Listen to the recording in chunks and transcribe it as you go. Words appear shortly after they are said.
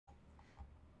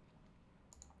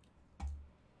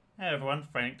Hey everyone,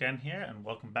 Frantic Dan here, and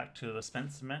welcome back to the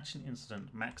Spencer Mansion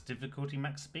incident. Max difficulty,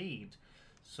 max speed.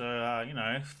 So,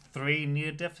 3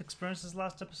 near-death experiences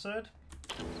last episode.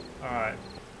 Alright.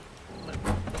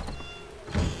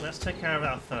 Let's take care of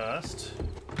our thirst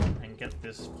and get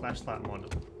this flashlight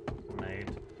mod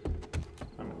made.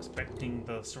 I'm expecting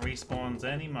the respawns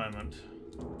any moment.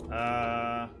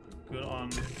 Good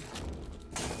on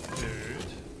food.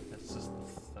 That's just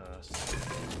the thirst.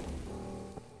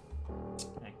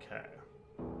 Okay.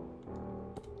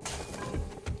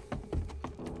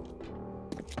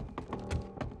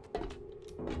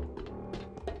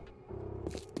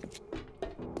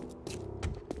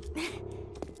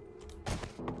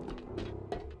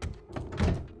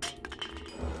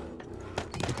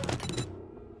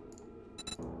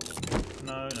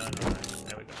 No.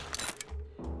 There we go.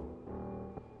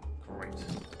 Great.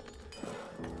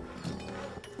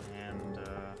 And,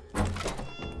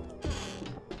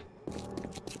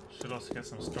 should also get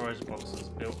some storage boxes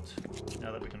built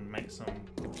now that we can make some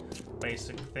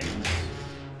basic things.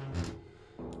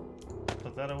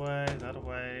 Put that away,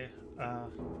 okay,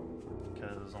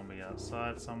 there's a zombie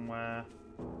outside somewhere.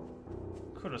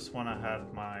 Could have sworn I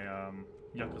had my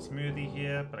yucca smoothie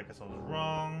here, but I guess I was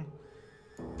wrong.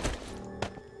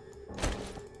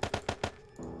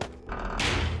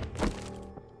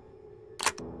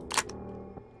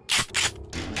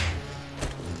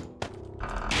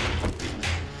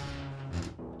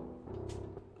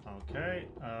 Okay,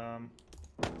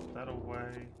 that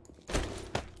away.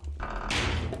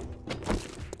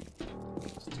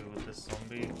 Let's deal with this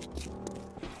zombie.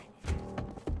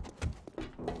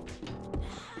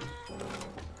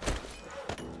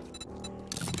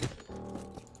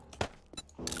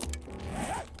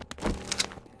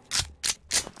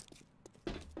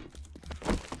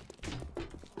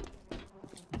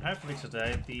 And hopefully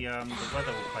today the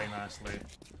weather will play nicely.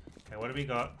 Okay, what do we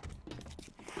got?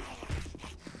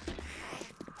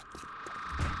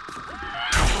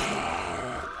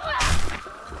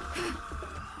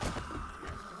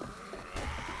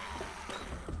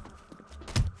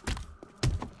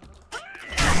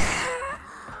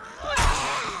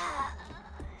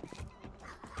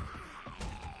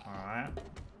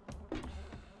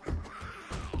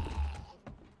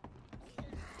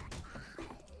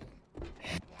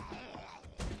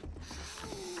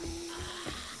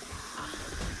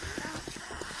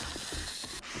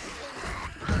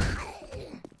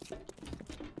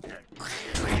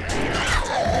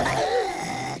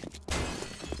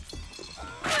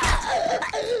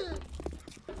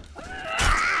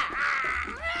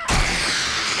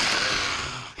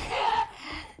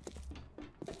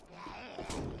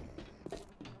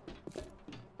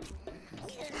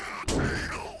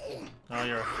 Oh,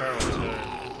 you're a feral too.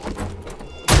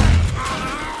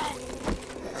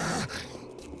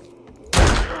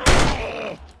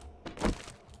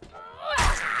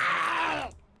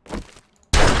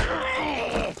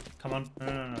 Come on.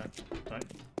 No.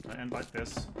 Don't end like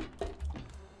this.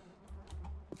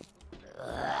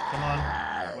 Come on.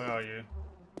 Where are you?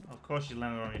 Of course you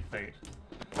landed on your feet.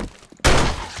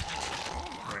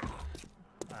 Great.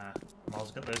 Might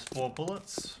as well get those 4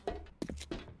 bullets.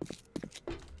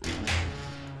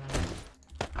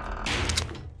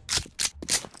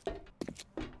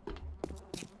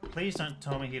 Please don't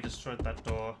tell me he destroyed that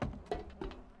door.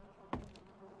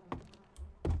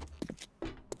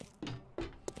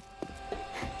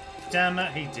 Damn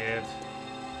it, he did.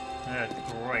 Yeah,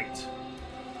 great.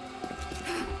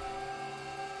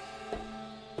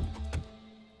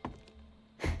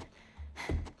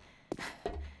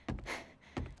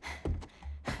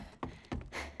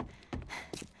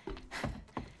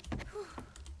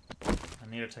 I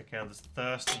need to take care of this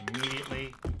thirst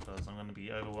immediately because I'm going to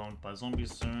be overwhelmed by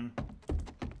zombies soon.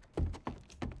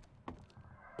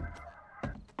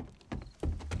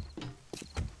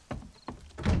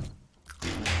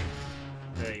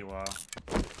 There you are.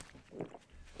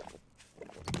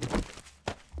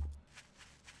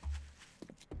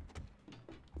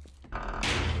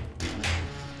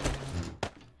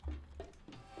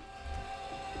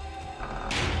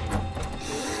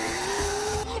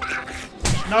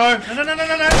 No!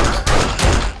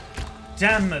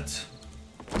 Damn it!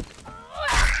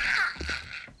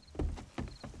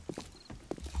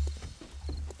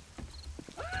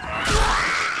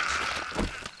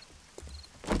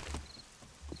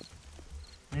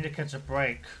 I need to catch a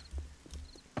break.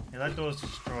 Yeah, that door's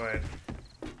destroyed.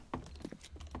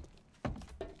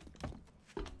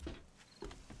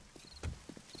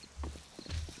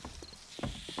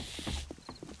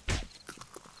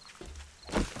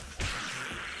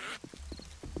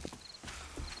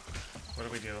 What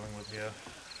are we dealing with here?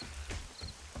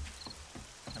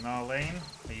 And Arlene,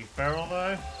 are you feral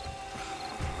though?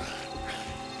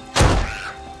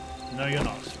 No, you're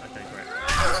not. Okay, great.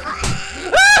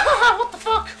 What the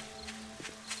fuck?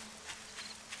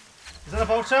 Is that a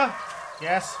vulture?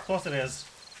 Yes, of course it is.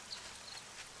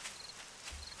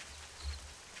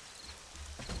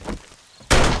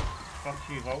 Fuck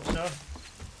you, vulture.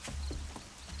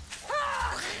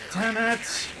 Damn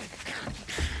it!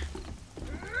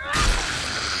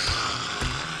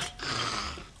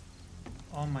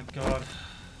 Oh my god.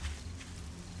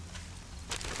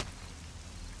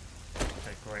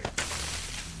 Okay, great.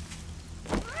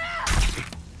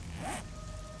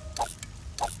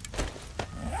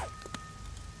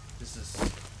 This is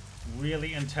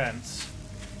really intense.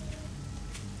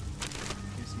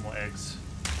 Need some more eggs.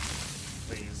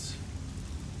 Please.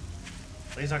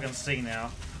 At least I can see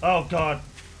now. Oh god!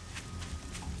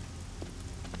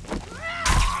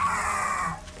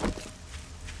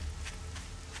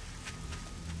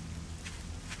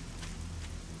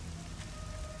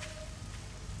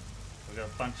 We've got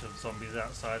a bunch of zombies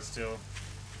outside still.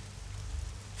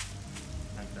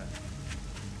 Okay.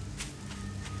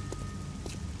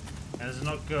 And this is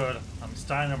not good. I'm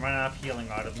starting to run out of healing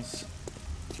items.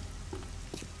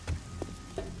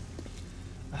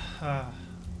 I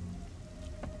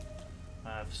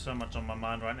have so much on my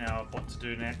mind right now of what to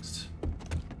do next.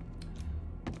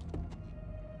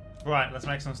 Right, let's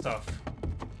make some stuff.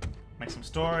 Make some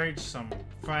storage, some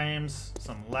frames,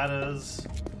 some ladders.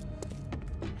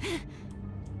 We'll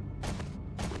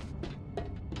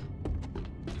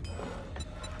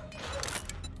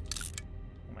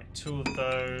make 2 of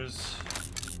those.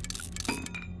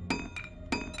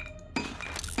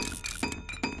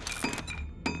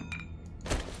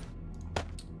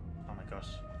 Oh my gosh.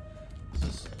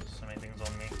 There's just so many things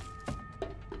on me.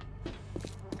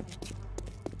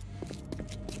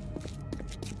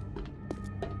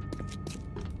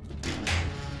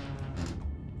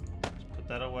 Put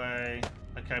that away.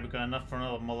 Okay, we've got enough for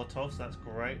another Molotov, so that's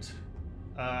great.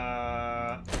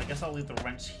 I guess I'll leave the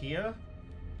wrench here.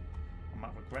 I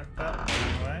might regret that,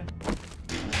 anyway.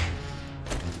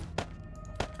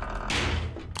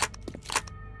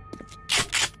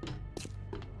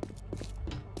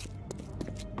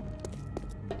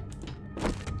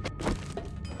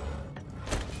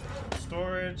 Some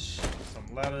storage, some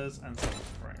ladders, and some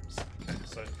frames. Okay,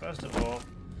 so first of all,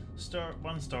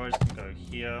 one storage can go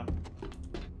here.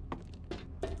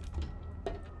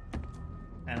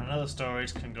 And another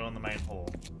storage can go in the main hall.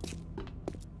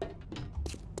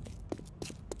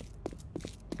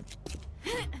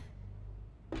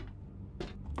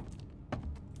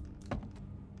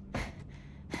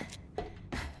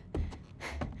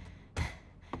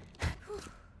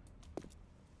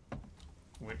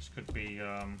 Which could be,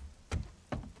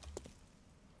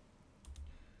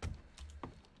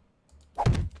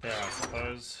 there, I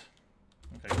suppose.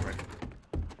 Okay, great.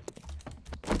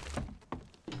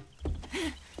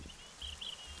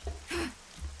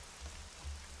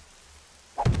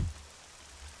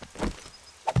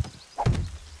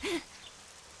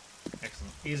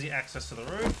 Excellent. Easy access to the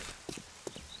roof.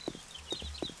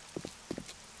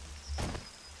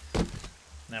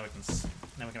 Now we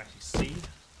can actually see.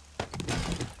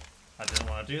 I didn't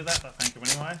want to do that, but thank you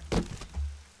anyway.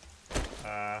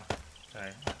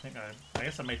 Okay, I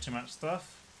guess I made too much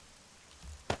stuff.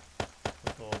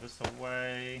 Put all this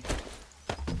away.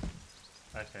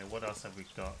 Okay, what else have we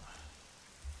got?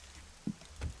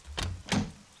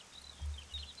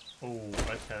 Oh,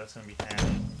 okay, that's gonna be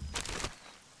handy.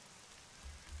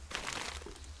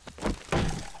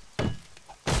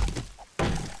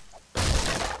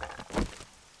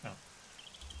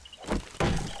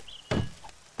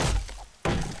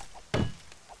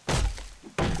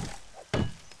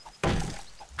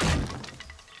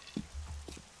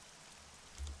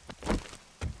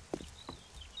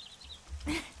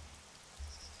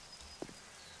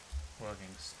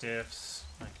 Working stiffs.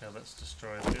 Okay, let's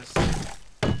destroy this.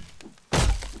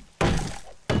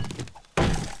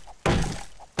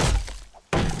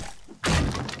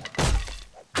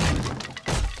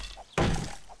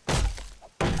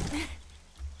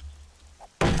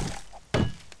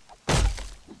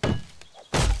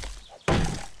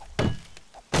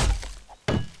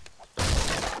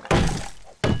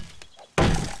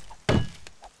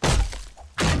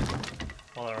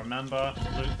 Well, I remember,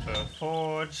 loot for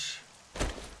forge.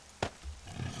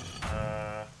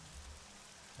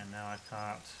 And now I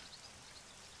can't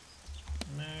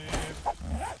move.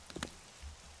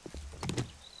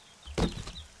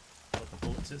 Put the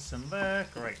bullet sits in there.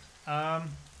 Great. Okay,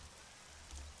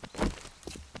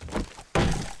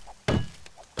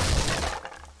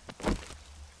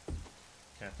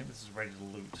 I think this is ready to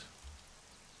loot.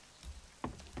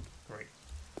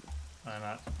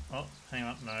 no. Oh, hang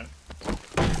on, no.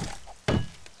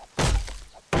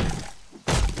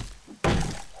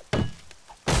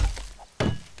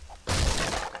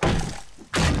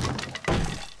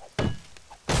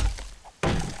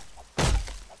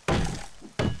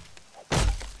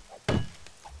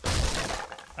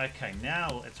 Okay,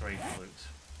 now it's ready to loot.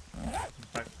 In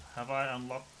fact, have I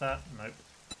unlocked that? Nope.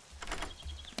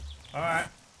 Alright,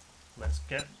 let's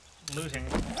get looting.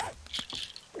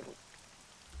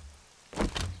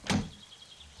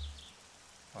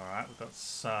 Alright, we've got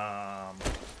some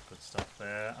good stuff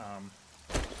there.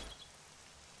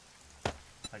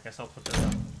 I guess I'll put the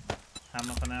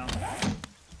hammer for now.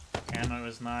 Ammo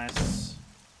is nice.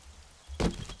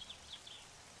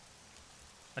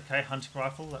 Okay, hunting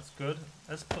rifle, that's good.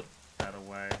 Let's put that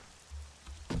away.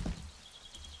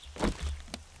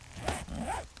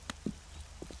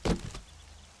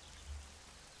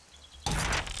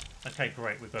 Okay,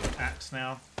 great, we've got an axe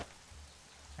now.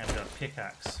 And we've got a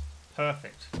pickaxe.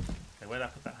 Perfect. Okay, where did I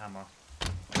put that hammer?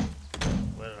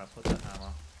 Where did I put that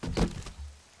hammer?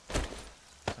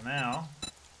 So now,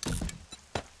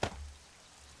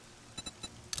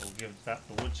 we'll give that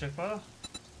the wood chipper.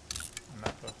 And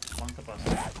that the bunker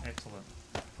buster. Excellent.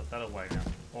 Put that away now.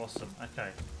 Awesome.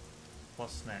 Okay.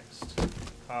 What's next?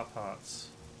 Car parts.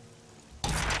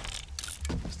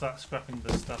 Start scrapping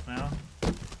this stuff now.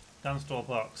 Gun store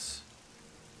box.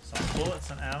 Some bullets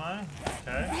and ammo.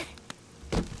 Okay.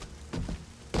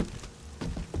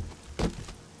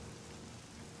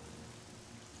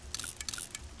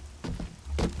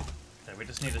 Okay, we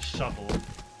just need a shovel.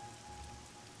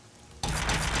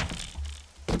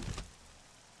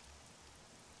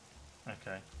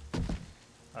 Okay.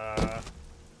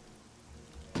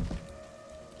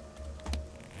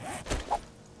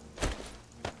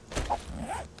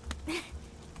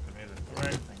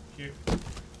 Great, thank you.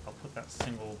 I'll put that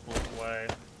single bullet away.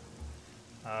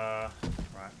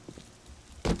 Right.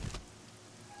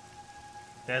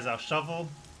 There's our shovel.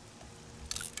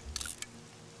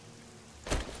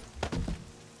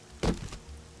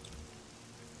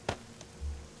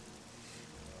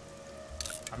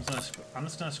 I'm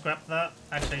just gonna scrap that.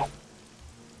 Actually, okay.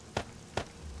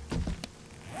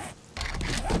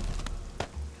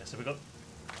 So we got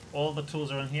all the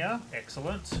tools are in here.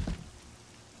 Excellent.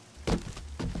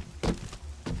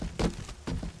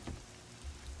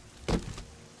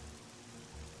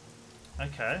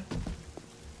 Okay.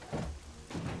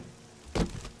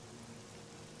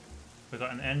 We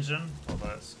got an engine,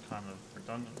 although it's kind of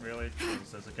redundant, really,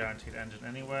 because there's a guaranteed engine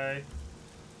anyway.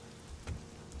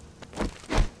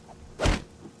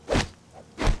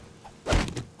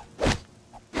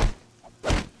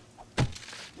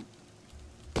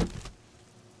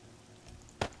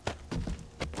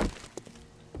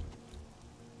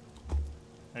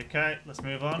 Okay, let's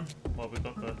move on. Well, we've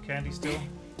got the candy still.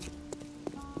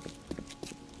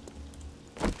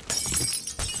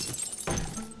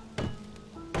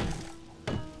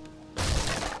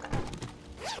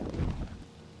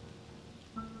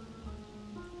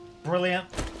 Brilliant.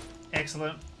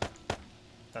 Excellent.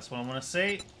 That's what I want to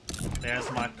see.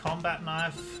 There's my combat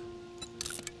knife.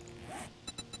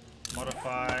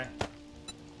 Modify.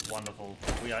 Wonderful.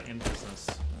 We are in business.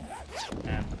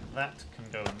 And that can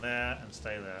go in there and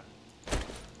stay there.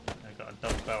 We've got a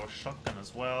double barrel shotgun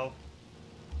as well.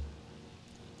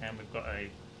 And we've got a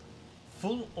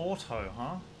full auto,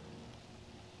 huh?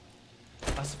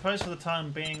 I suppose for the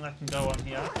time being that can go on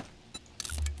here.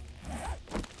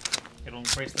 It'll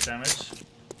increase the damage.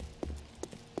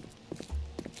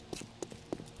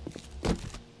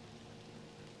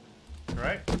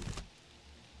 Great.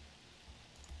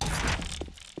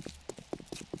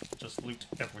 Just loot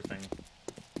everything.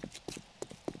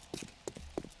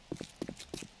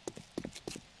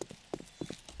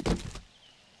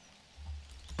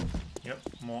 Yep,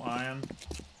 more iron.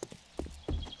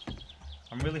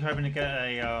 I'm really hoping to get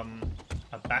a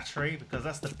battery, because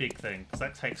that's the big thing, because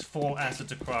that takes 4 acid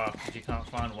to craft if you can't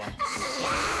find one.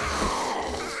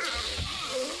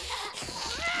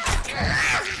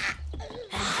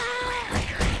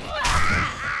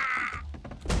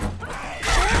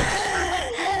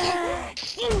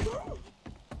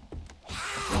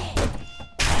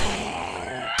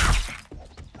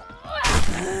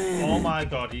 Oh my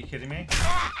god, are you kidding me?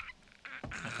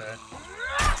 Okay.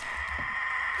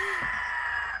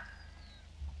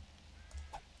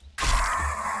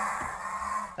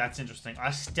 That's interesting.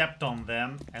 I stepped on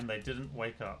them and they didn't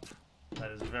wake up. That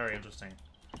is very interesting.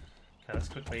 Okay, let's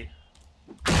quickly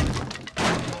roll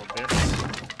this.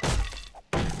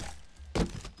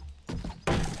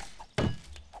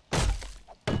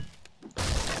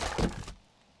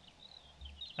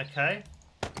 Okay,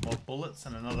 more bullets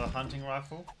and another hunting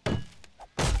rifle.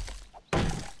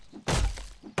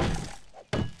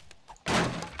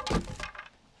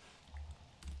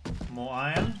 More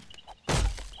iron.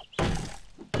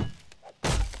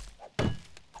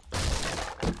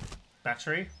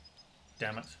 Battery.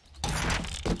 Damn it.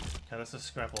 Okay, let's just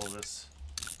scrap all this.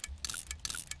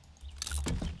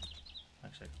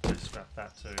 Actually, let's scrap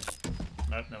that too.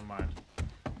 Nope, never mind.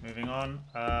 Moving on.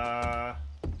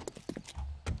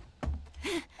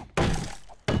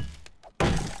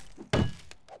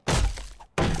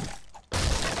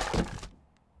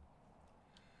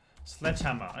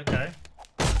 Sledgehammer, okay.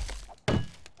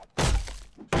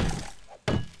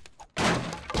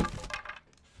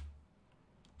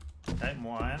 Okay,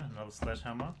 more iron, another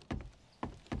sledgehammer.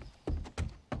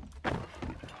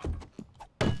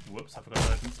 Whoops, I forgot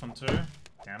to open this one too.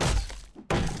 Damn it.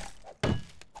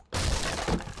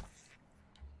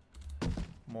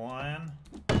 More iron.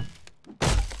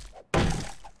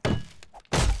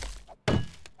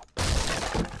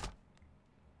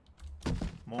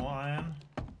 More iron.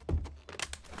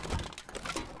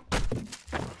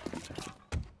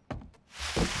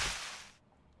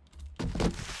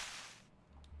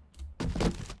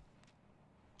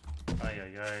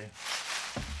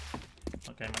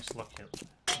 Not getting much luck here at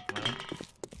the moment.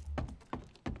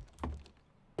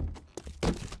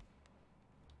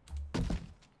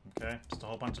 Okay, just a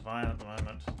whole bunch of iron at the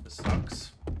moment. This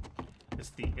sucks.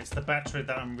 It's the battery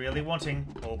that I'm really wanting.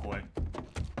 Oh boy.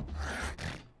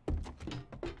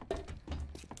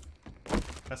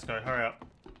 Let's go, hurry up.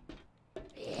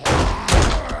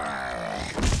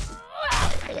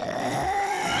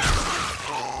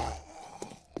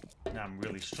 Now I'm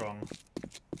really strong.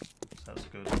 So that's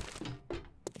good.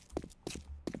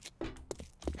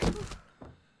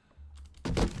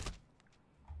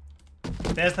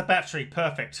 There's the battery,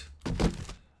 perfect.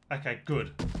 Okay,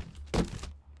 good.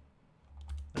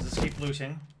 Let's just keep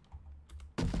looting.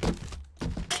 We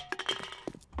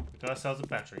got ourselves a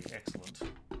battery, excellent.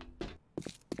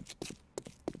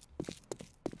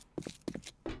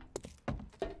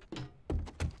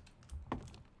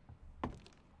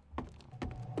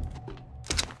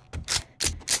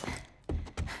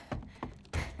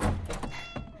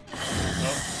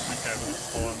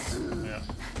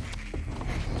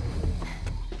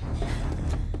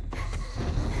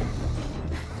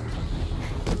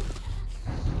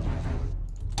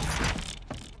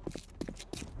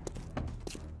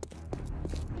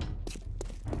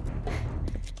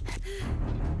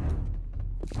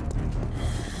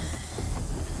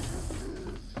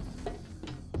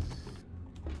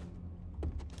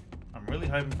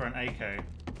 Hoping for an AK.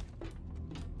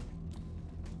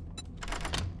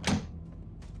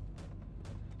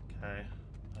 Okay.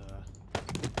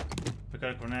 We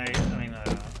got a grenade. I mean,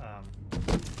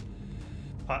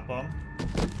 pipe bomb.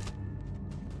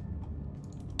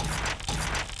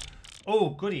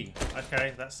 Oh, goody.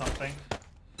 Okay, that's something.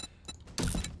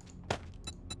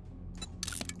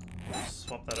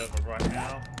 Swap that over right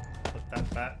now. Put that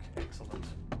back. Excellent.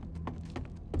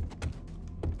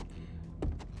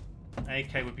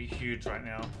 AK would be huge right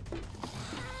now.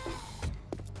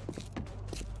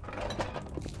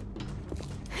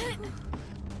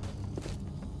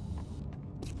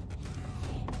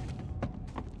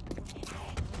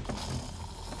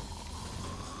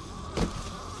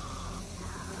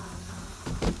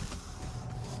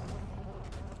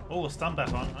 Oh, a stun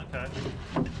back on, okay.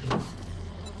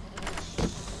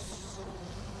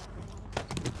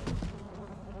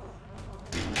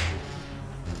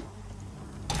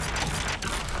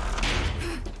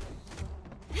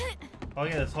 Oh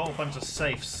yeah, there's a whole bunch of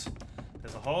safes.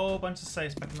 There's a whole bunch of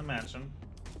safes back in the mansion.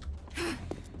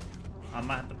 I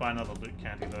might have to buy another loot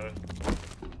candy though.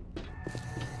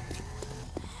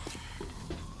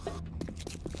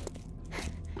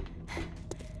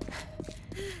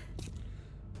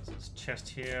 There's this chest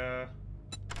here.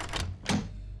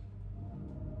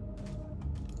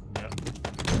 Yep.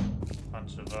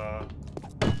 Bunch of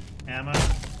ammo.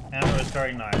 Ammo is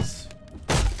very nice.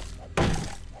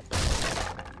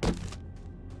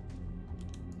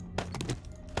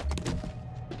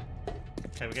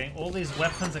 Okay, we're getting all these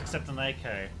weapons except an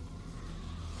AK.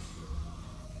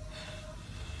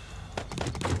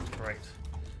 Great.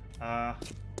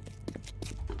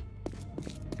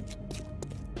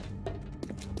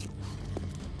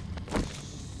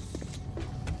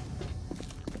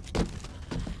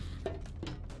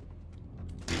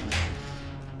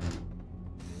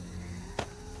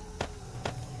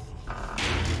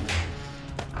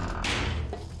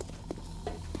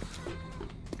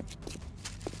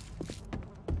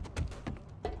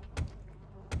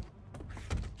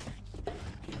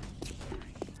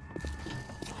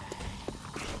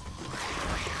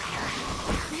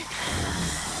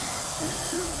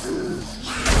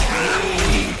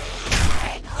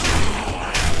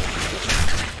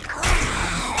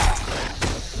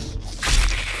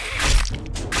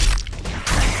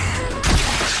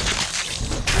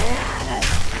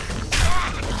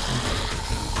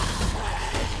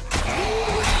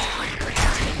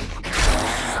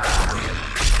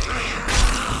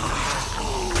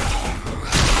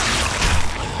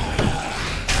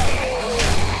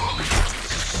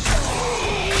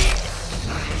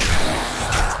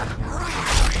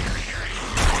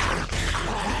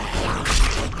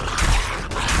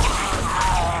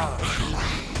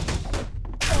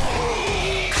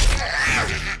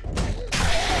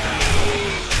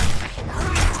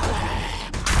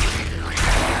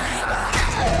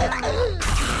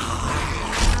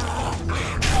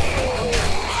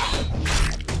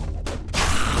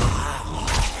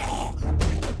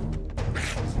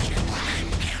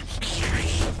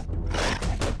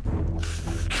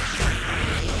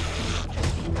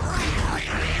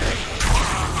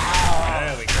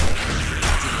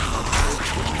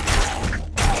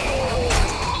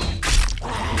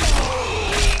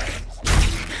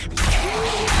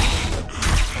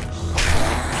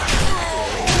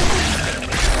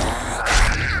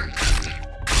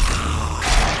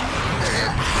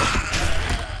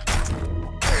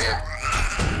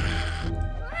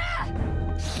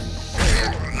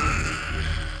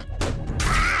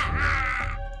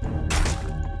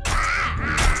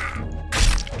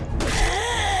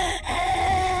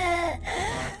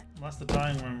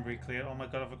 room re-cleared. Oh my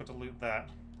god, I forgot to loot that.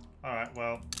 Alright,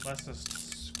 well, let's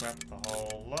just scrap the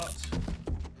whole lot.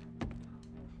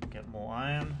 Get more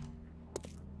iron.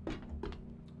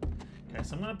 Okay,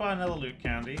 so I'm gonna buy another loot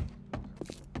candy.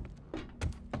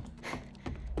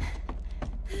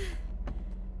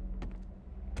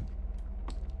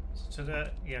 So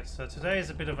today, yeah, so today is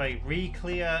a bit of a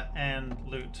re-clear and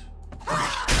loot.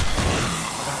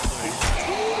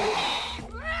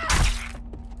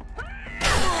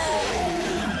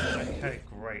 Okay,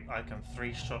 great. I can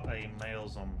 3-shot a male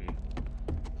zombie.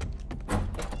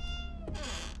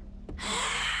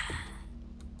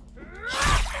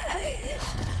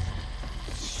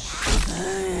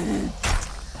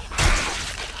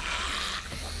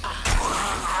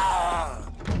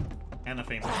 And a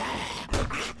female.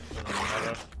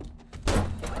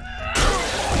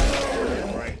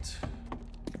 Great.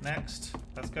 Next,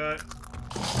 let's go.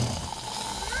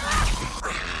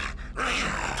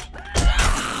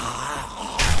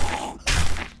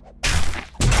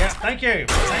 Yeah, thank you.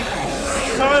 Thank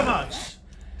you so much.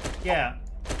 Yeah.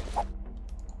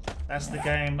 That's the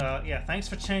game. Yeah, thanks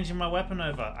for changing my weapon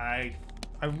over. I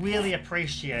really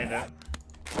appreciate it.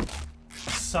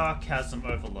 Sarcasm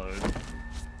overload.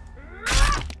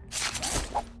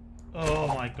 Oh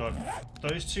my god.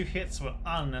 Those 2 hits were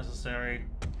unnecessary.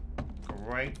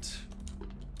 Great.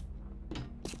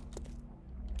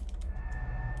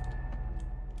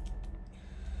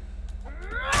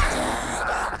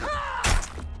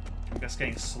 I'm just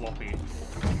getting sloppy.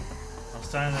 I'm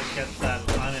starting to get that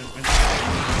uninvincible.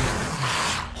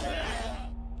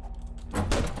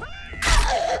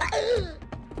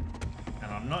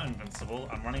 And I'm not invincible.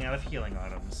 I'm running out of healing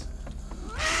items.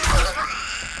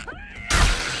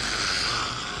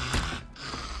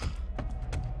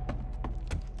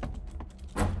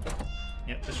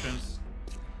 Yep,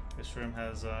 this room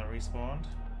has respawned.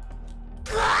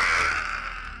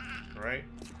 Great.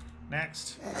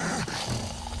 Next.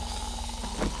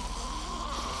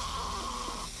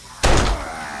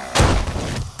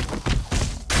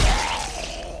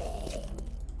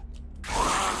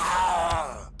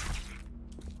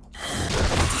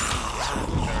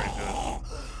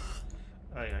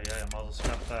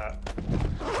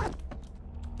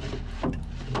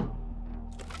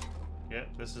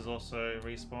 This is also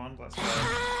respawned. Let's go.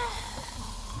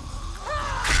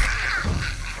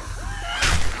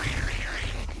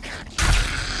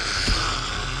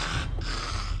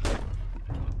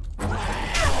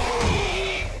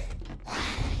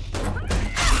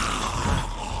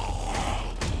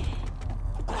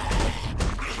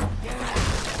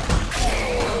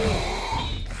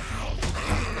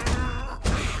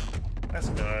 Let's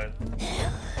go.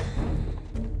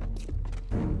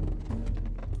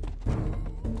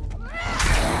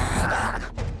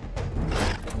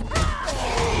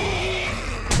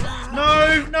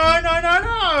 No!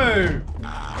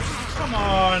 Come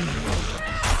on!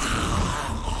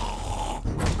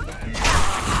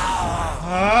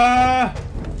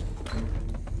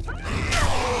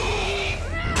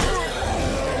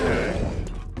 Okay.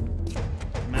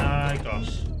 My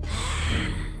gosh.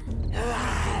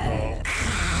 Oh.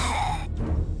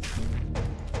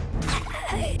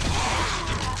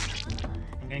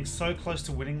 I'm getting so close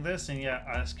to winning this, and yeah,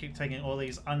 I just keep taking all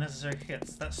these unnecessary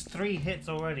hits. That's 3 hits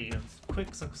already in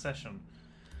quick succession.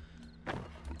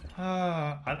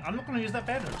 I'm not going to use that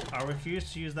bandage. I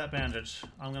refuse to use that bandage.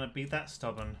 I'm going to be that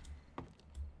stubborn.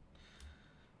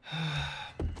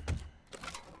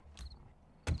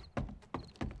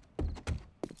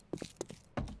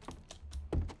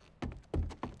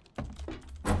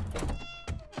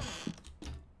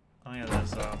 Oh yeah,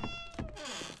 there's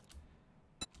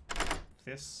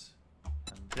this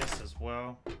and this as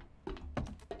well.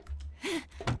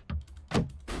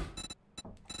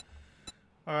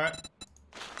 All right.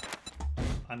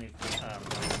 I need money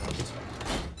first.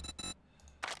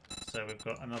 So we've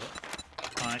got another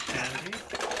eye candy.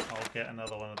 I'll get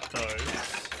another one of those.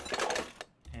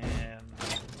 And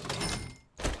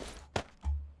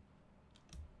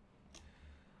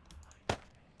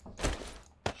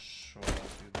sure, I'll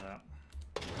do that.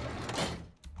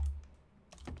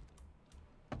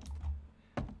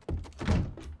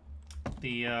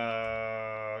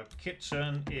 The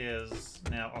kitchen is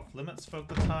now off limits for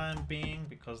the time being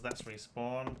because that's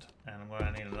respawned, and I'm going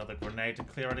to need another grenade to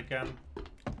clear it again.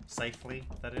 Safely,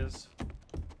 that is.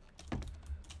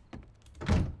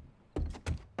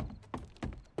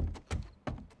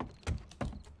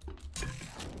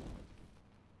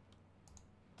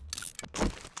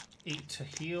 Eat to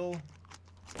heal.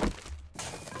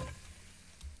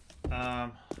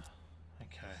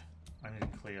 Okay, I need to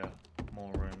clear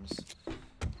more rooms.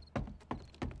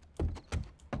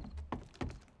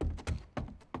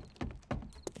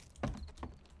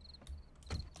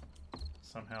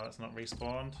 Somehow that's not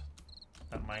respawned.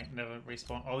 That might never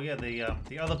respawn. Oh yeah,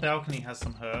 the other balcony has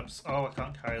some herbs. Oh, I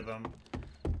can't carry them.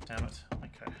 Damn it.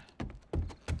 Okay.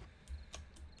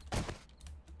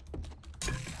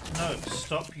 No,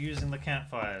 stop using the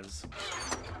campfires.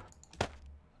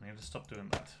 I need to stop doing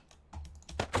that.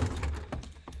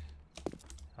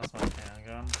 How's my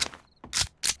handgun?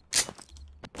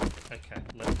 Okay,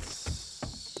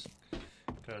 let's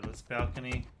go to this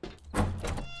balcony.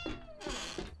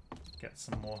 Get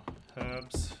some more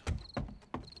herbs.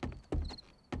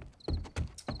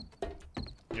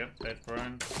 Yep, they've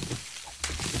grown.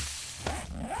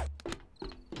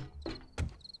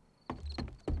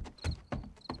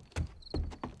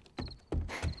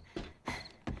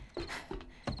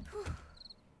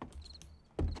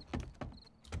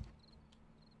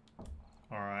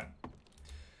 Alright.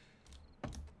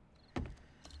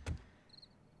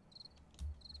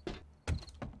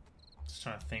 Just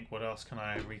trying to think, what else can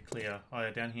I re-clear? Oh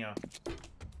yeah, down here.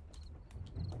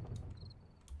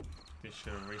 This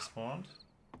should have respawned.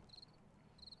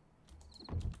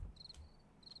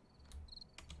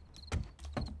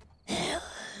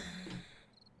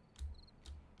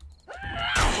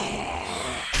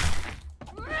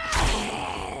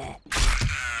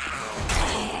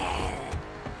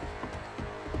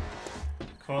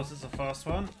 Of course, it's a fast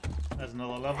one. There's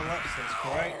another level up, so that's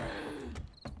great.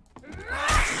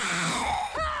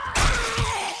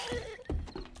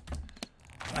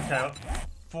 Okay,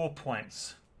 4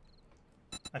 points.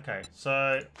 Okay,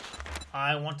 so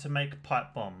I want to make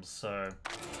pipe bombs, so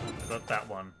I got that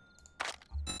one.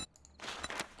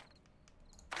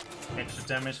 Extra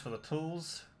damage for the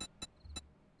tools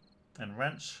and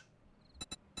wrench.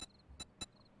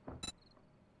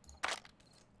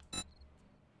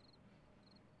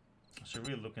 I should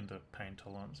really look into pain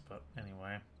tolerance, but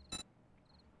anyway.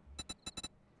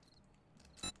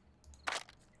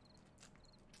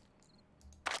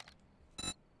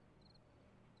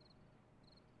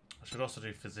 I should also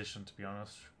do physician, to be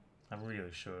honest. I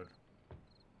really should.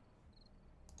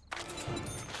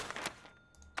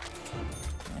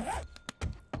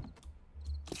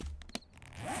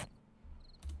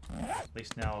 At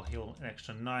least now I'll heal an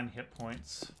extra 9 hit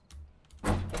points.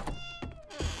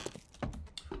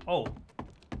 Oh!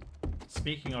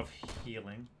 Speaking of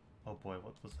healing... Oh boy,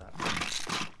 what was that?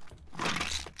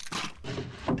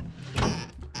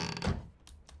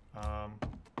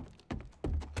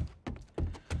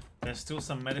 There's still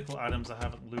some medical items I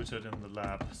haven't looted in the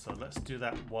lab, so let's do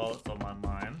that while it's on my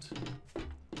mind.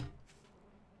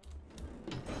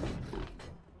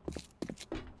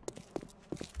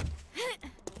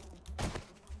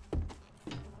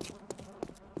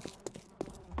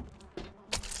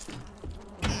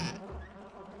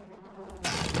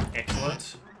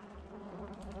 Excellent.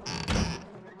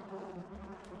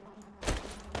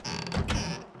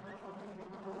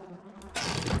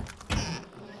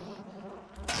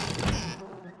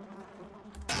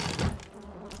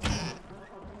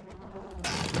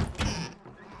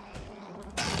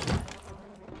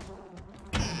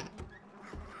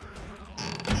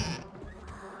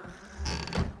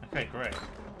 Okay, great.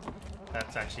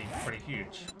 That's actually pretty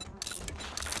huge.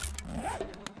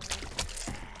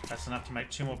 That's enough to make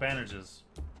 2 more bandages.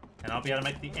 And I'll be able to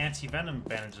make the anti-venom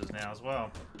bandages now as well.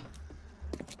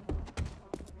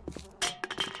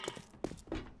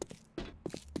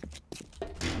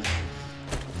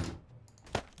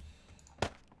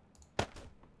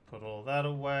 Put all that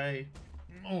away.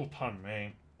 Oh, pardon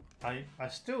me. I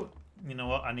still... You know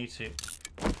what? I need to...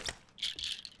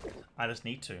 I just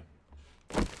need to.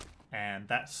 And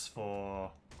that's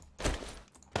for...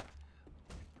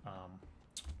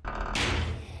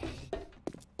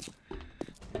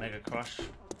 Mega Crush.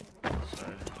 So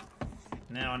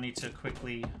now I need to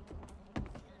quickly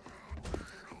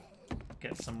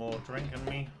get some more drink in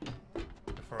me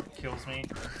before it kills me.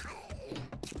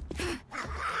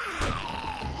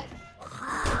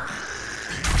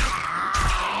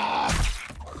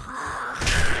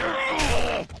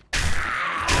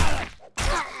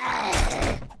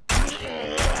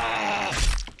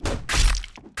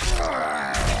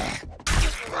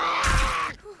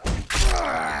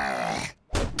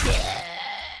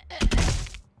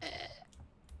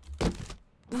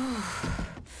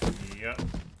 Yep,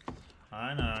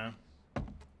 I know.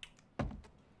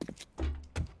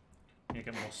 Need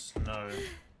to get more snow,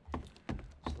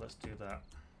 so let's do that.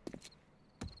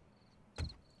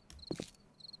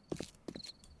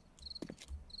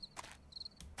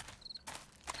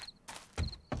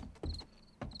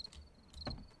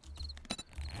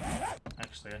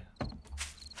 Actually,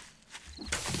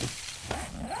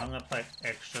 I'm gonna play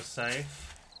extra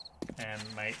safe and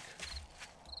make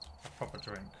a proper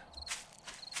drink.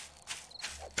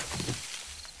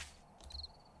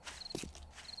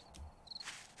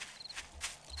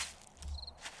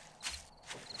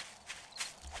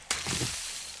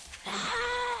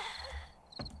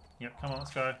 Yep, come on,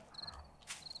 let's go.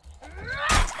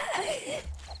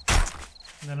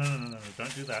 No,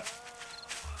 don't do that.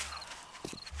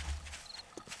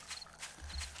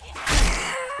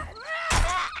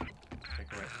 Okay,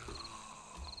 great.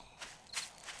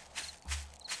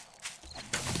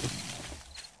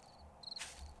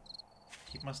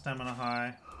 Keep my stamina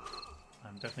high.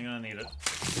 I'm definitely gonna need it.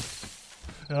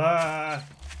 Ah!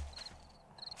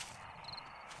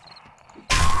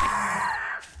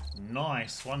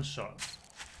 Nice, one shot.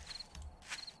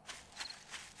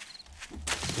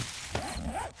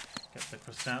 Get the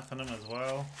chrysanthemum as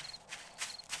well.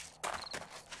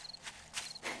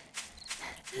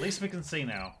 At least we can see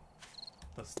now.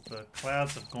 The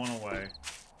clouds have gone away.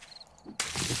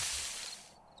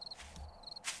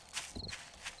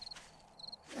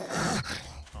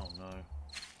 Oh no.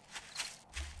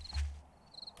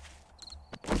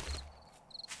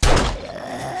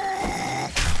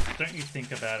 Don't you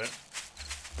think about it.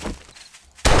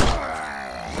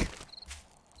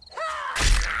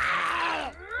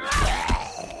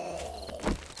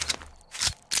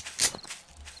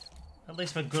 At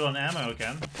least we're good on ammo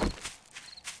again.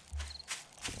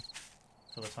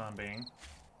 For the time being.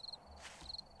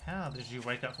 How did you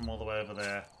wake up from all the way over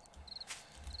there?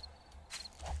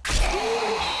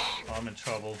 Oh, I'm in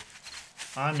trouble.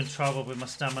 I'm in trouble with my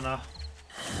stamina.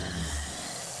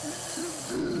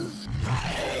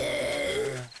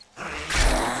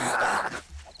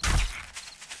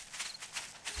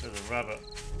 There's a rabbit.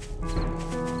 I'm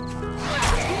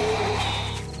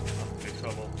in big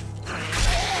trouble.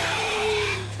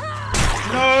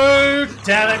 No!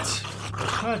 Damn it!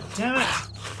 God damn it!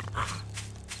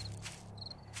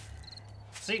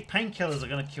 See, painkillers are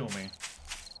gonna kill me.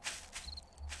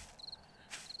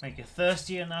 Make you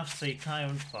thirsty enough so you can't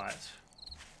even fight.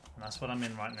 And that's what I'm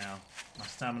in right now. My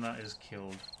stamina is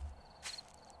killed.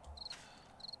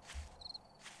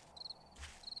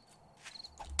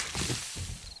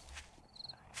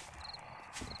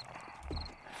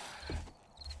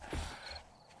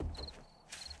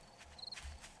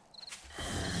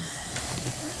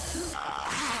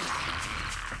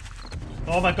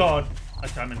 Oh my god!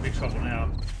 Okay, I'm in big trouble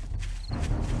now.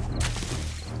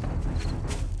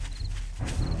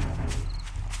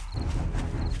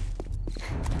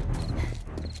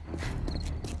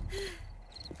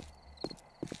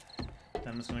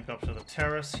 I'm just gonna go up to the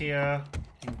terrace here.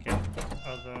 You can get the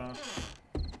other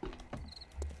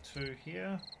two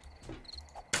here.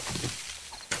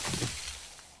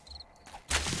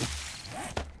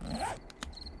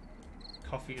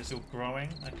 Coffee is still growing,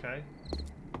 okay.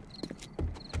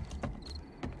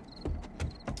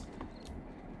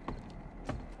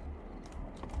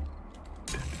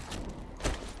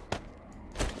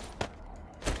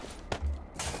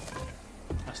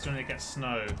 I still need to get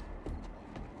snow.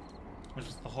 Which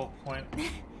is the whole point.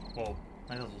 Well,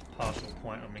 I guess it was a partial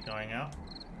point of me going out.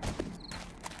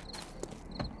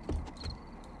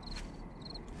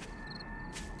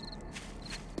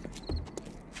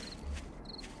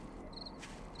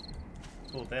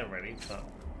 Well, they're ready, but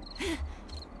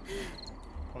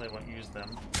probably won't use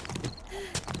them.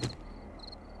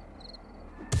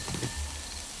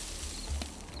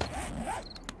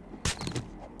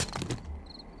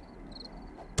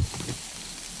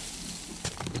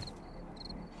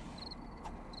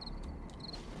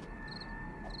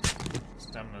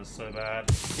 Stamina's so bad.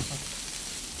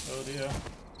 Oh dear.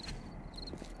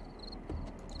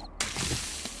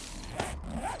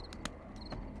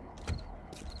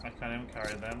 I can't even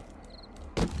carry them.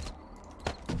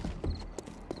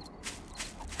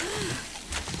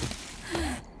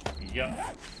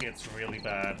 Yup, it's really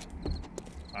bad.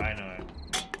 I know.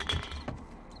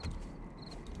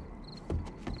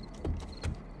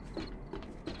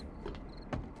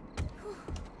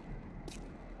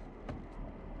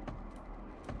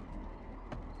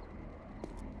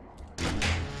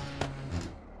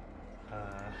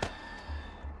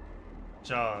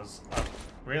 Jars.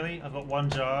 Really? I've got one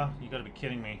jar? You gotta be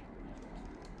kidding me.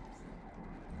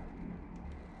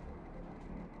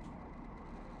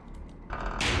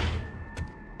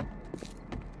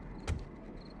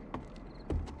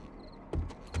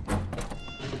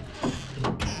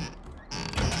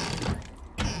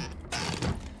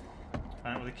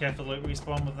 I don't really care for loot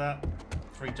respawn with that.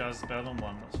 3 jars is better than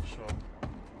 1, that's for sure.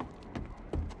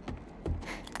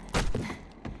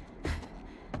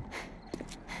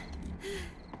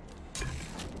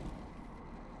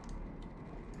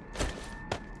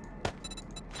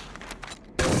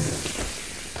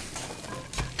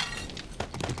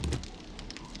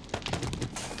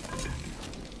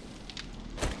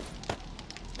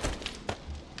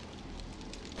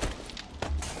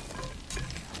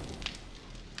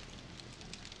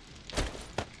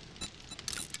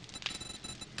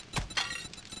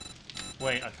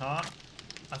 Wait, I can't?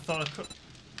 I thought I could.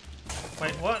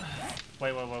 Wait, what?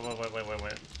 Wait.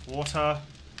 Water.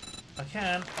 I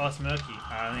can. Oh, it's murky.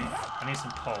 I need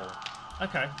some coal.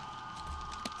 Okay.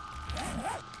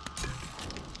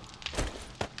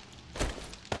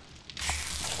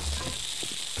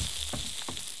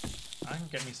 I can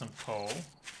get me some coal.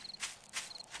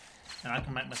 And I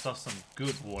can make myself some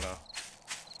good water.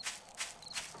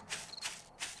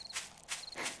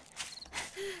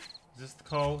 Is this the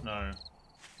coal? No.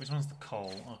 Which one's the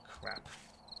coal? Oh, crap.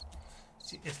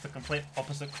 See, it's the complete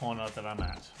opposite corner that I'm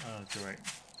at. Oh, great.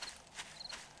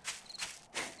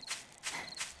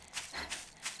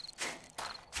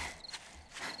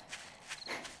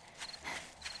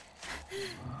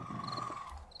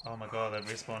 Oh my god, they've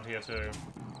respawned here too.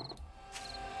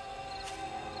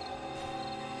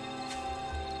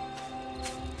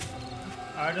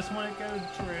 I just want to get a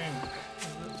drink.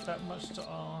 Is it that much to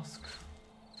ask?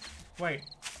 Wait.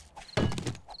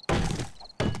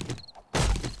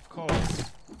 Of course.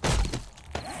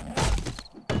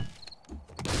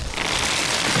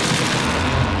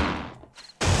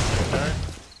 Okay.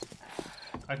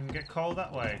 I can get coal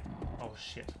that way. Oh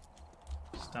shit.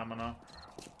 Stamina.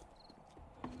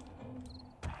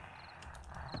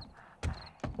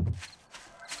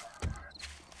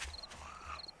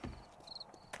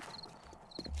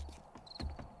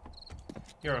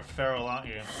 You're a feral, aren't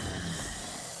you?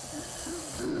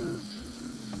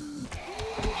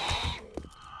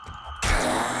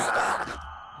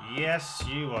 Yes,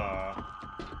 you are.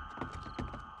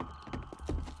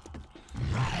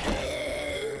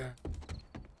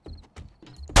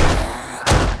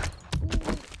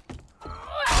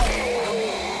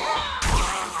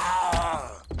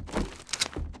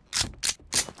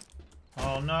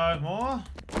 Oh no, more?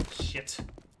 Shit.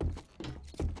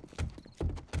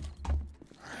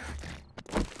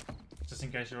 Just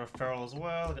in case you're a feral as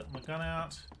well, get my gun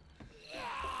out.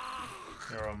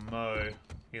 You're a mo.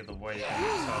 Either way, you can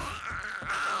mix up.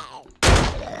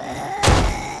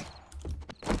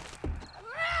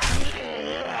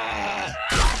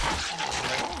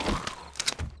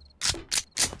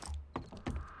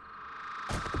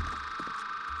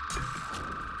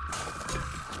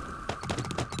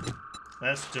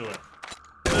 Let's do it.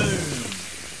 Boom!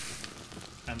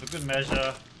 And for good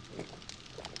measure,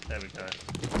 there we go.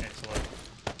 Excellent.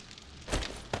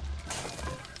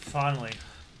 Finally.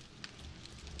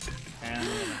 And I'm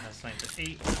gonna have something to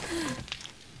eat.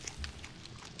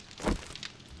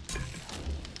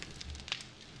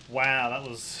 Wow, that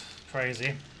was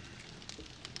crazy.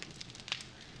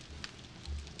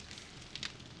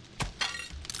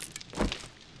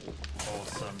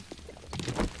 Awesome.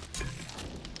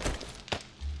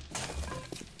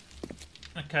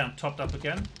 Okay, I'm topped up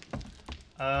again.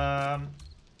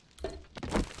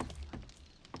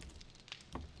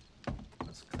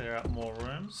 Let's clear out more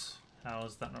rooms. How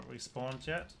is that not respawned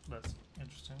yet? That's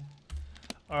interesting.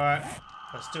 Alright,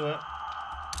 let's do it.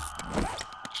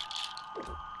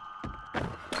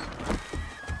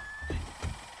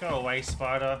 Go away,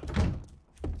 spider.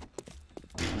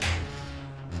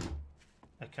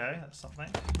 Okay, that's something.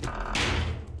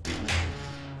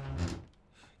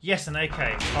 Yes, an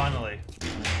AK, finally.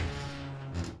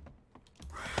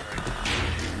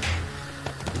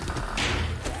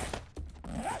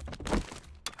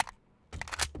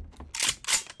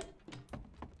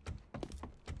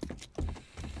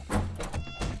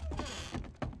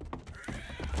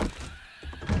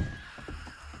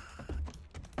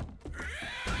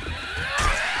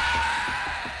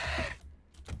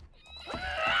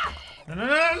 No,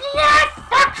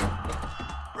 fuck!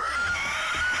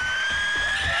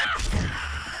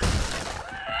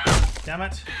 Damn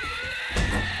it.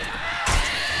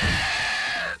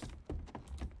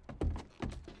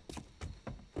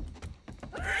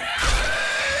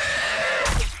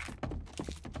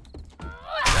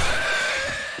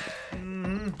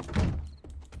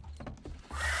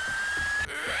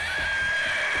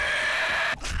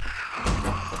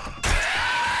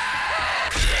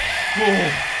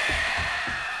 Whoa.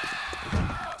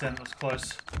 Damn, that was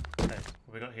close. Okay,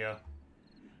 what we got here?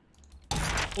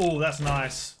 Oh, that's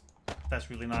nice. That's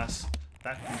really nice.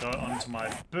 That can go onto my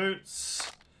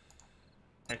boots.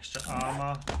 Extra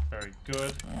armor. Very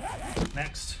good.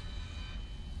 Next.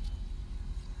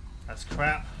 That's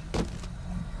crap.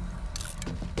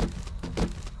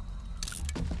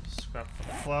 Scrap for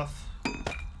the cloth.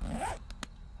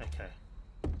 Okay.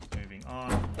 Moving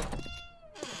on.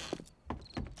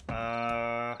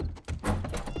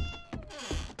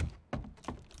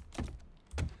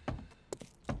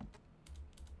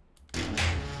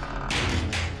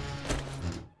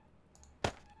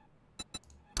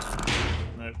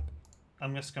 Nope.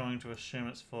 I'm just going to assume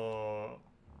it's for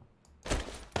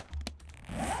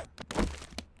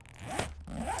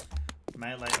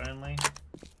melee only.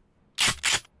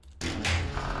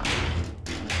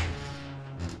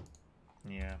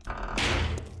 Yeah.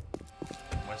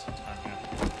 Wasting time here.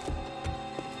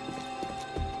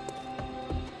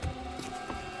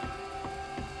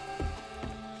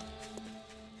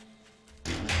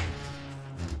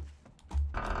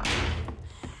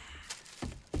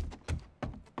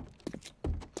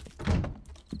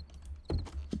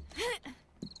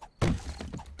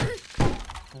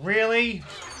 Really?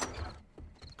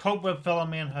 Cobweb fell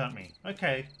on me and hurt me.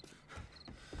 Okay.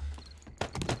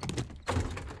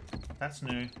 That's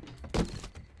new.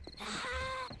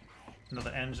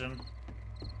 Another engine.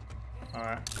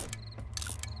 Alright.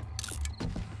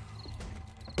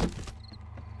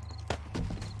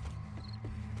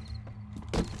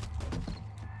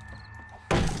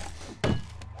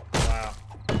 Wow.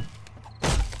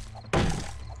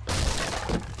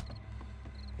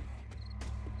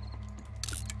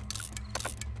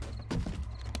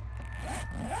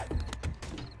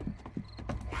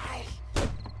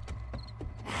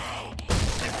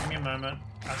 Give me a moment.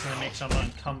 That's gonna make sure I'm not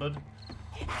encumbered.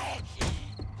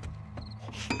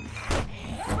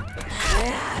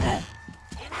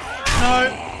 No!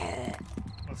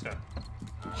 Let's go.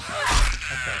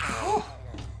 Okay.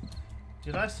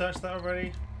 Did I search that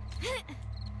already?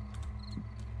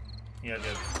 Yeah, I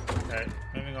did. Okay,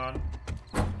 moving on.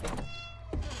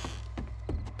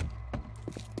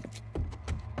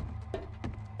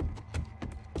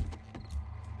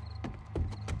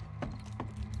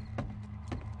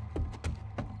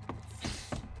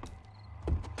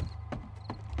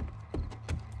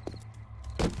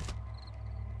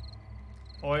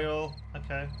 Oil,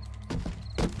 okay.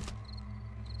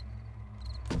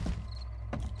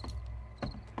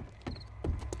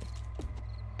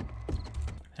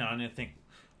 Now I need to think,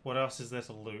 what else is there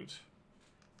to loot?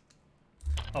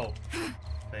 Oh,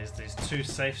 there's these two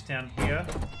safes down here.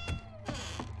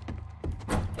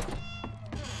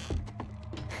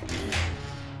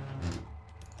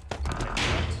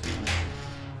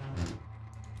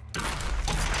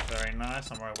 Very nice,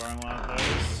 I'm already wearing one of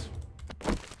those.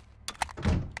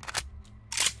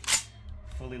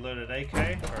 Fully loaded AK,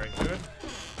 very good.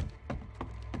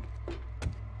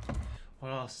 What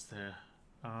else is there?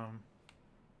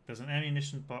 There's an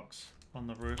ammunition box on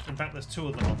the roof. In fact, there's two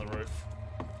of them on the roof.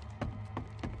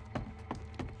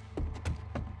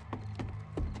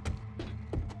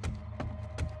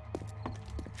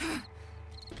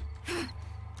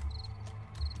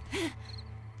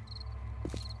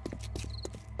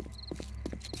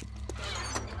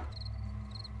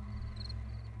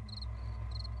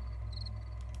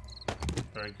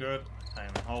 Very good. I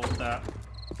can hold that.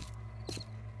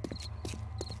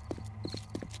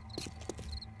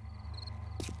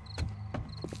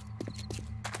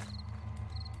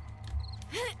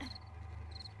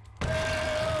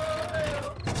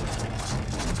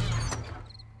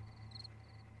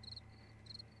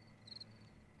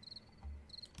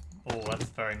 Oh, that's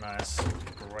very nice.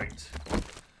 Great.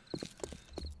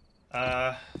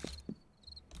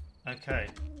 Okay.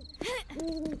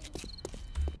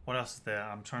 What else is there?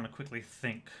 I'm trying to quickly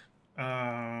think.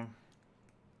 Honestly,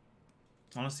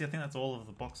 I think that's all of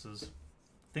the boxes. I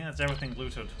think that's everything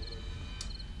looted.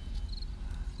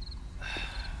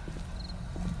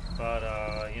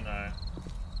 But, you know,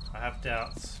 I have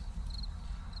doubts.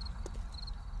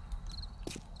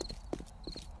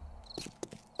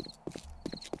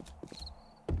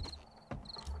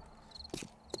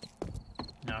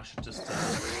 Now I should just,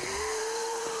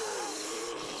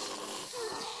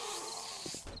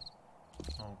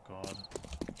 oh god.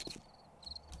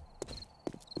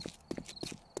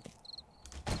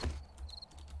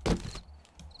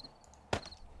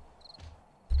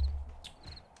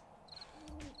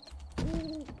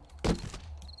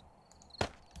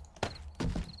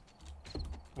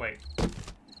 Wait.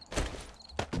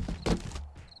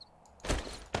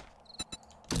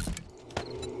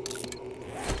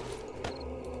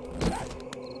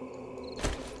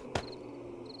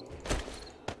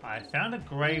 I found a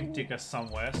grave digger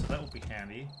somewhere, so that will be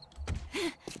handy.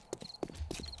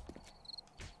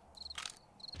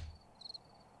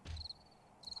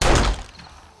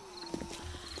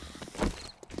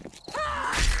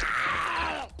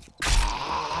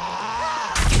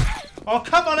 Oh,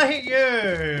 come on, I hit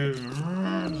you!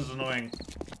 This is annoying.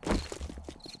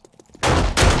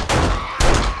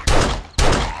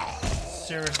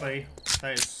 Seriously,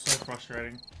 that is so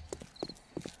frustrating.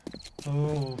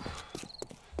 Oh.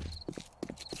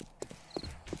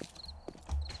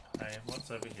 Okay,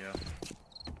 what's over here?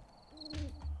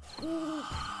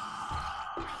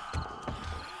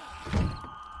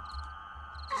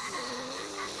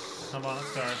 Come on,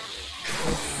 let's go.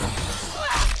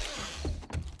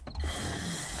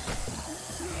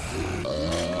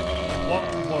 What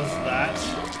was that?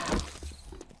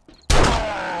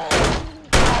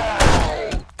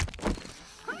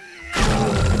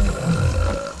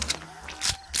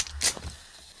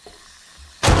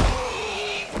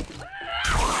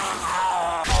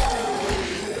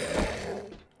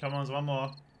 Come on, there's one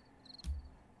more.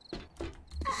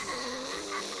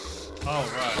 Oh,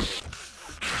 right.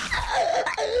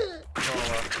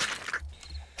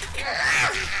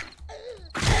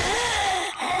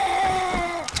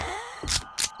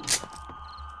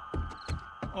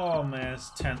 Oh man,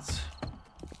 it's tense.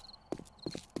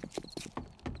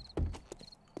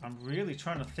 I'm really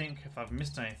trying to think if I've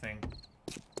missed anything.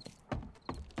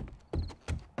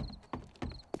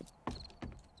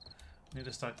 I need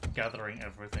to start gathering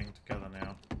everything together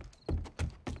now.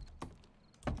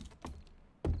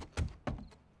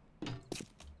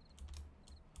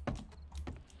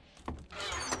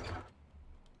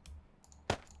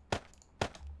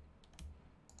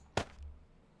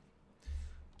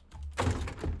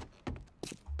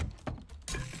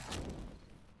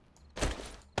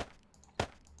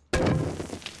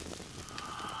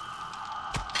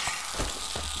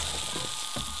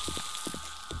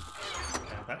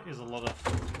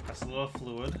 That's a lot of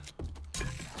fluid.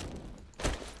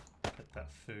 Get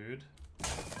that food.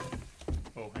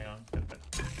 Oh, hang on. Get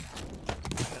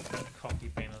that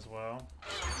coffee bean as well.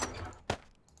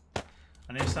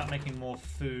 I need to start making more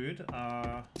food.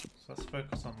 So let's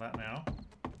focus on that now.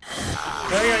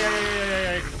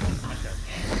 Yeah. Okay.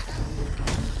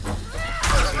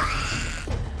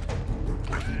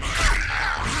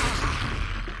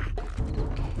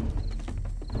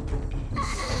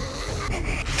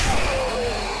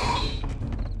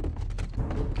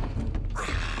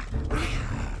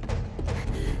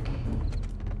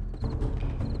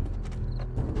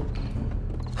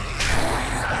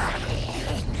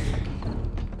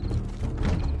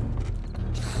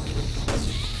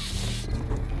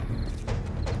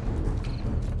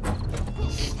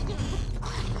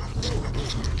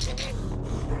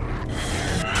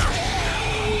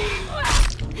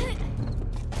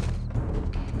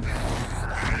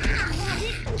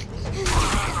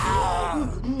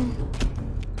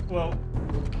 Well,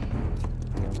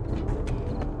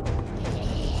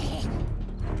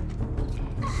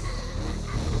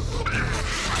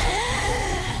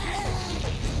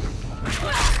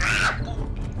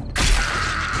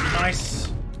 nice.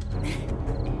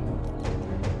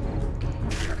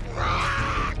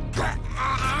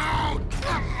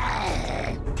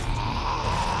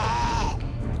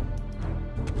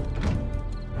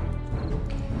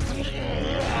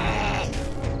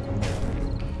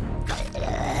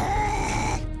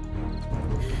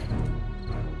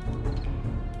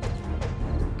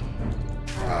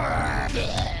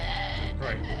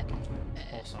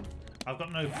 I've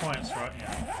got no points, right?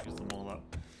 Yeah, use them all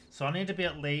up. So I need to be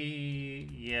at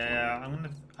least... Yeah,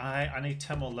 I need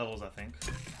 10 more levels, I think.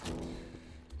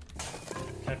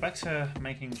 Okay, back to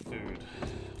making food.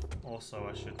 Also,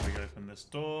 I should reopen this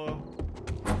door.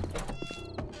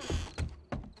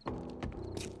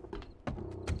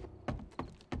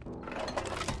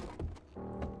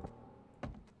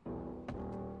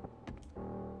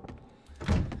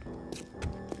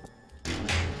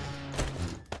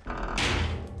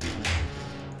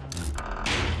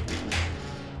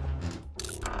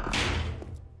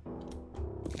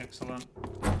 Excellent.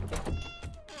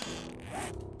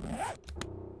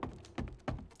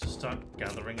 Just start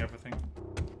gathering everything.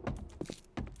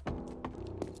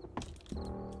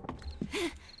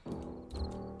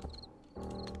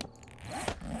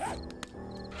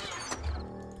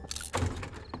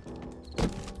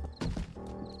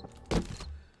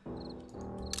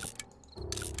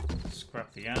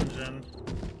 Scrap the engine.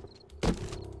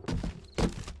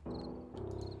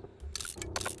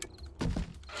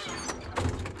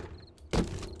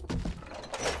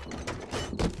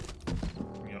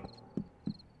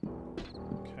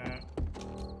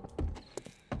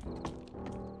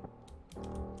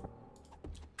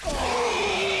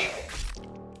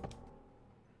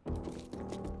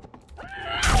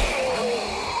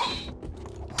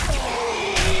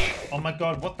 Oh my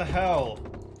god, what the hell?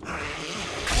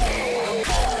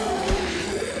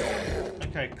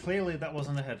 Okay, clearly that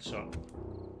wasn't a headshot.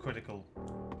 Critical.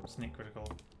 Sneak critical.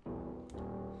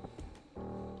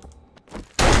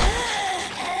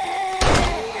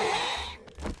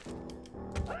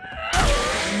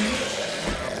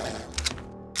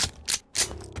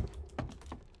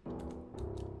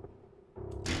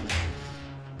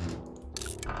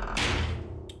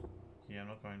 Yeah, I'm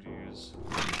not going to use...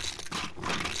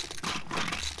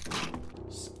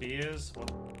 spears.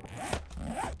 What?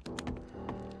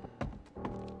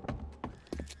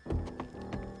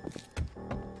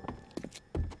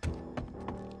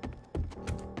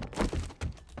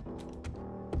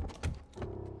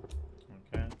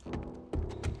 Okay.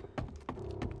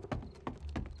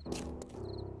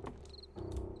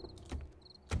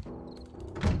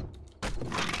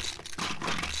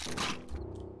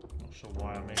 Not sure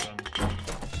why I'm even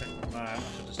checking that. I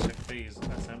should just check these.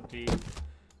 That's empty.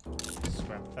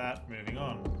 Scrap that. Moving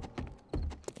on.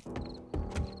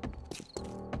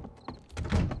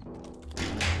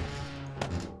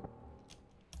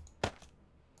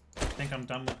 I think I'm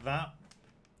done with that.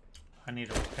 I need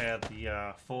to repair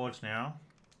the forge now.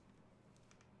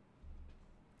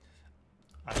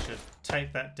 I should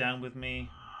take that down with me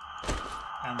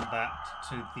and that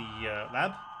to the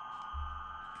lab.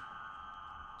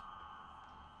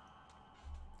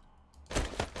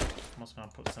 I'm also going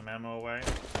to put some ammo away,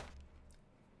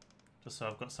 just so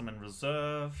I've got some in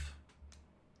reserve.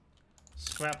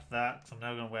 Scrap that, because I'm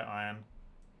never going to wear iron.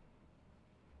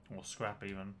 Or scrap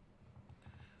even.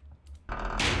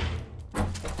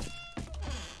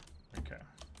 Okay.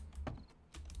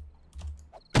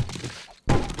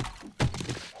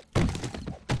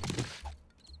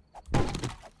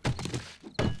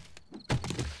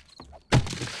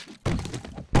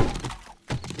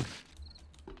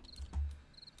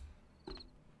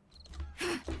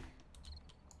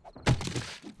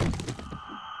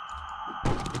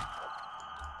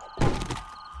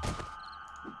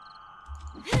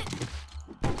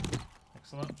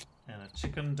 Excellent. And a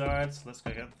chicken died, so let's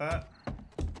go get that.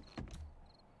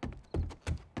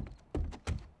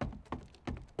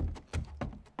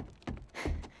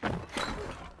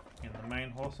 In the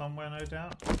main hall somewhere, no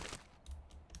doubt.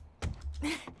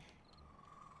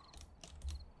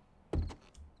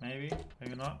 Maybe,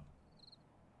 maybe not.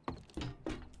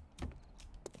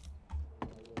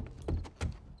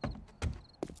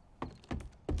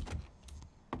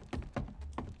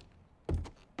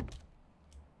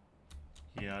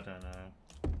 Yeah, I don't know.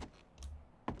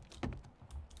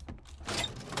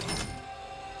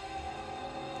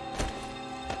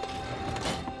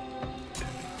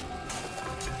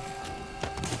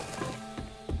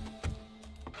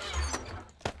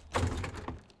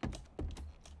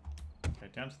 Okay,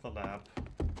 down to the lab.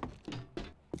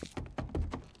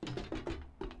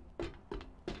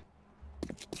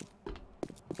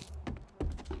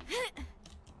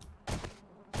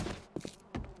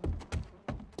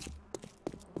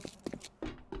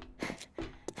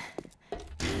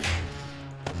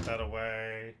 That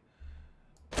away.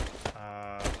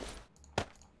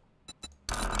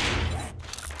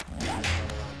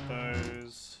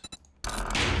 Those.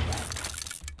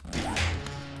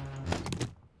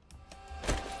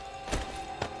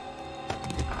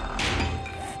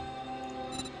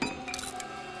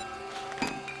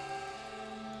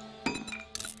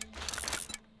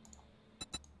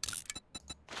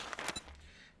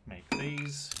 Make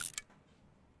these.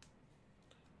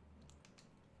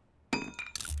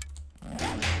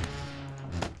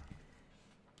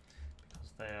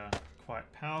 They are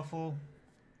quite powerful.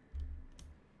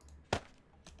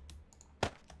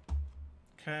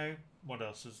 Okay, what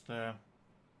else is there?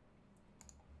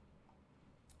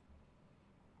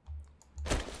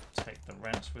 Take the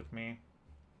wrench with me.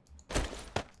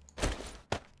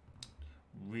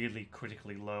 Really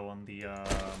critically low on the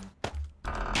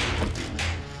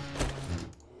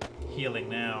healing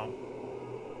now.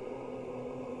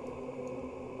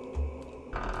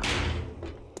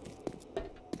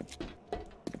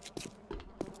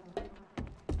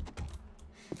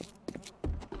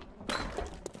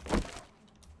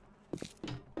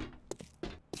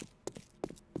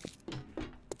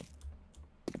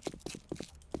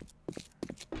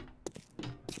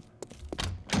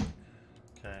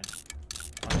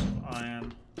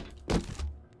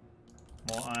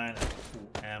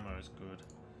 Ammo is good.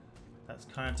 That's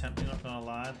kind of tempting, not gonna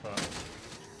lie, but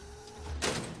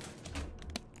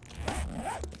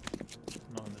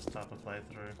not in this type of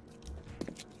playthrough.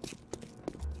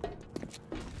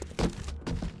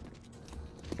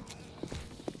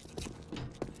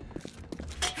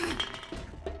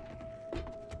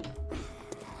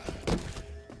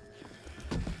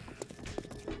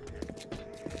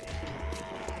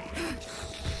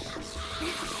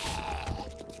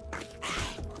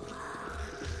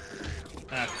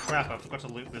 Ah, crap, I forgot to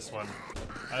loot this one.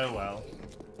 Oh well.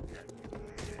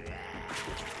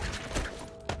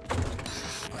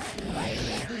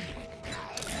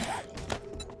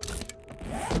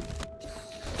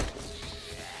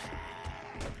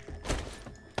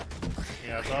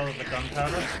 Yeah, I'd rather the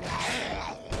gunpowder.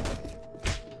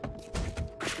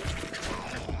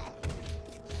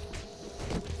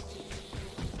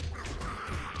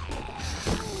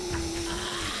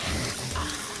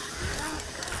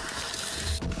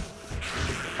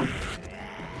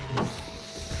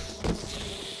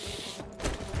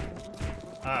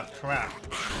 crap.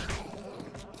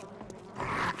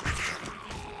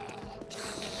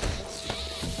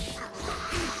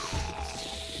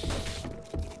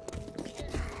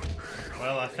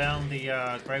 Well, I found the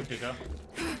gravedigger.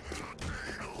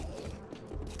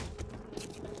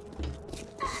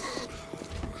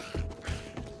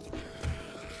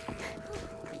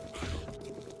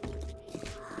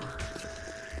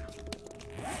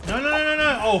 No, no, no, no,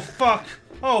 no! Oh, fuck!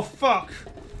 Oh, fuck!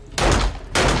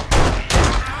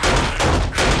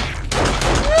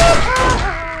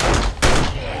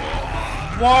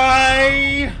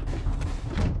 Why?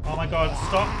 Oh my god,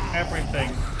 stop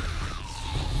everything.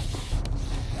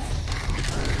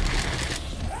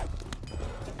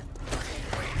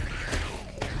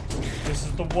 This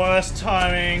is the worst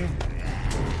timing.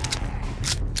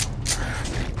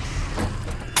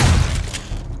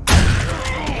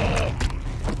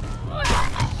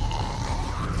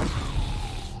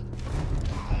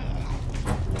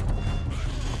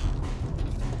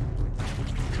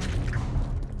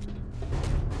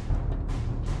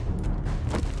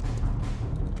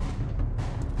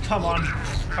 Come on,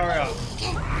 hurry up.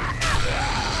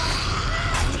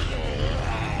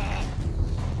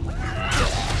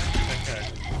 Okay.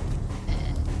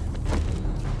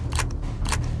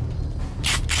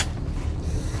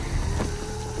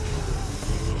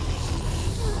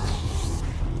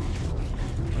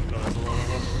 Oh god, there's a lot of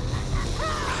them.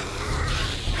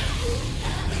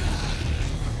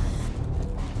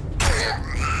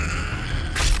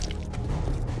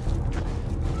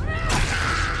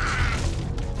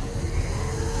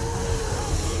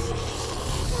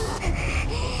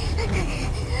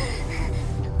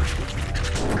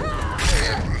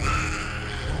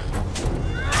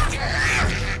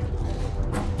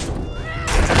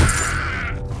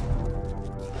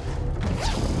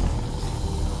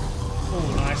 Oh,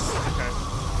 nice. Okay.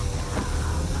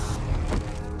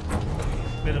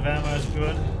 Bit of ammo is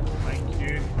good. Thank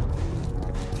you.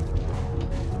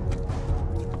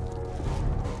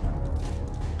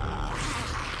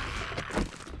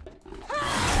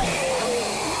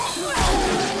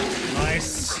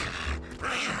 Nice.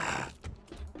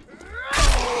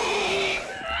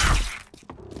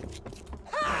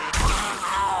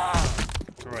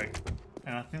 Great.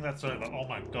 And I think that's over. Oh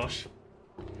my gosh.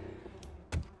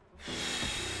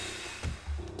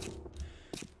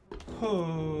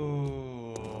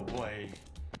 Oh boy.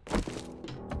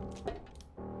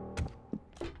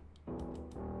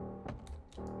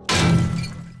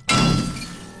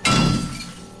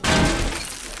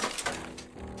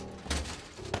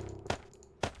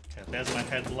 Okay, there's my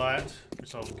headlight,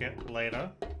 which I'll get later.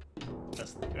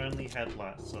 That's the only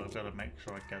headlight, so I've got to make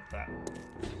sure I get that.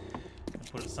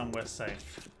 And put it somewhere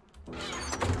safe.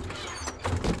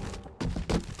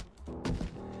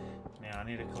 Now I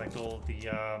need to collect all of the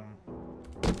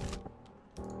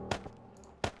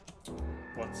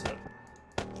what's it?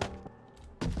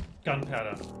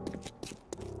 Gunpowder.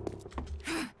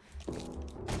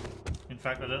 In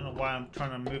fact, I don't know why I'm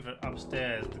trying to move it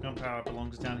upstairs. The gunpowder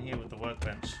belongs down here with the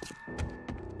workbench.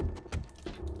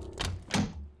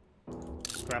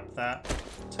 Scrap that.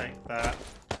 Take that.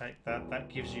 Take that. That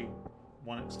gives you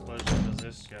one explosion. Does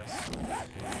this? Yes.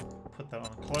 Put that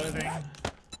on clothing.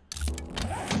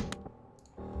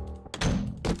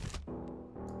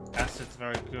 Acid's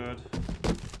very good.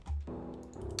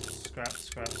 Scrap,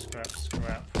 scrap, scrap,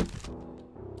 scrap.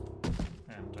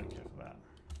 And don't care for that.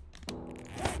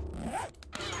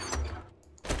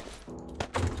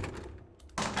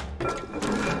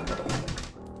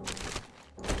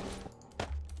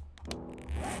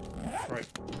 Great.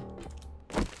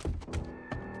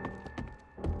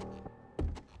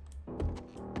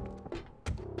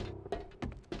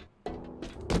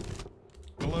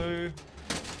 Glue.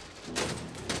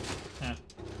 Eh.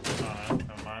 Oh no,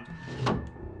 never mind.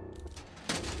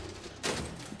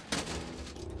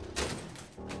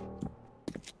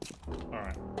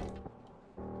 Alright.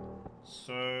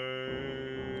 So...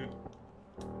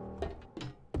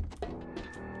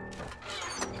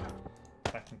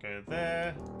 that can go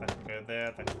there, that can go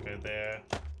there, that can go there.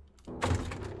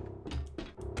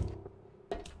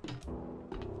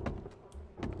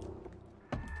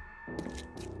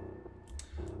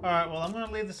 Alright, well I'm going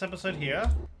to leave this episode here.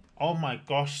 Oh my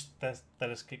gosh, that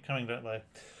is keep coming, don't they?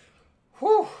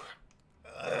 Whew!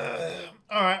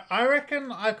 Alright, I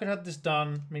reckon I could have this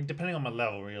done, I mean, depending on my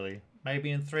level, really.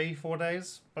 Maybe in 3-4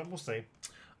 days, but we'll see.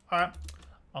 Alright,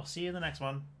 I'll see you in the next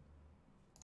one.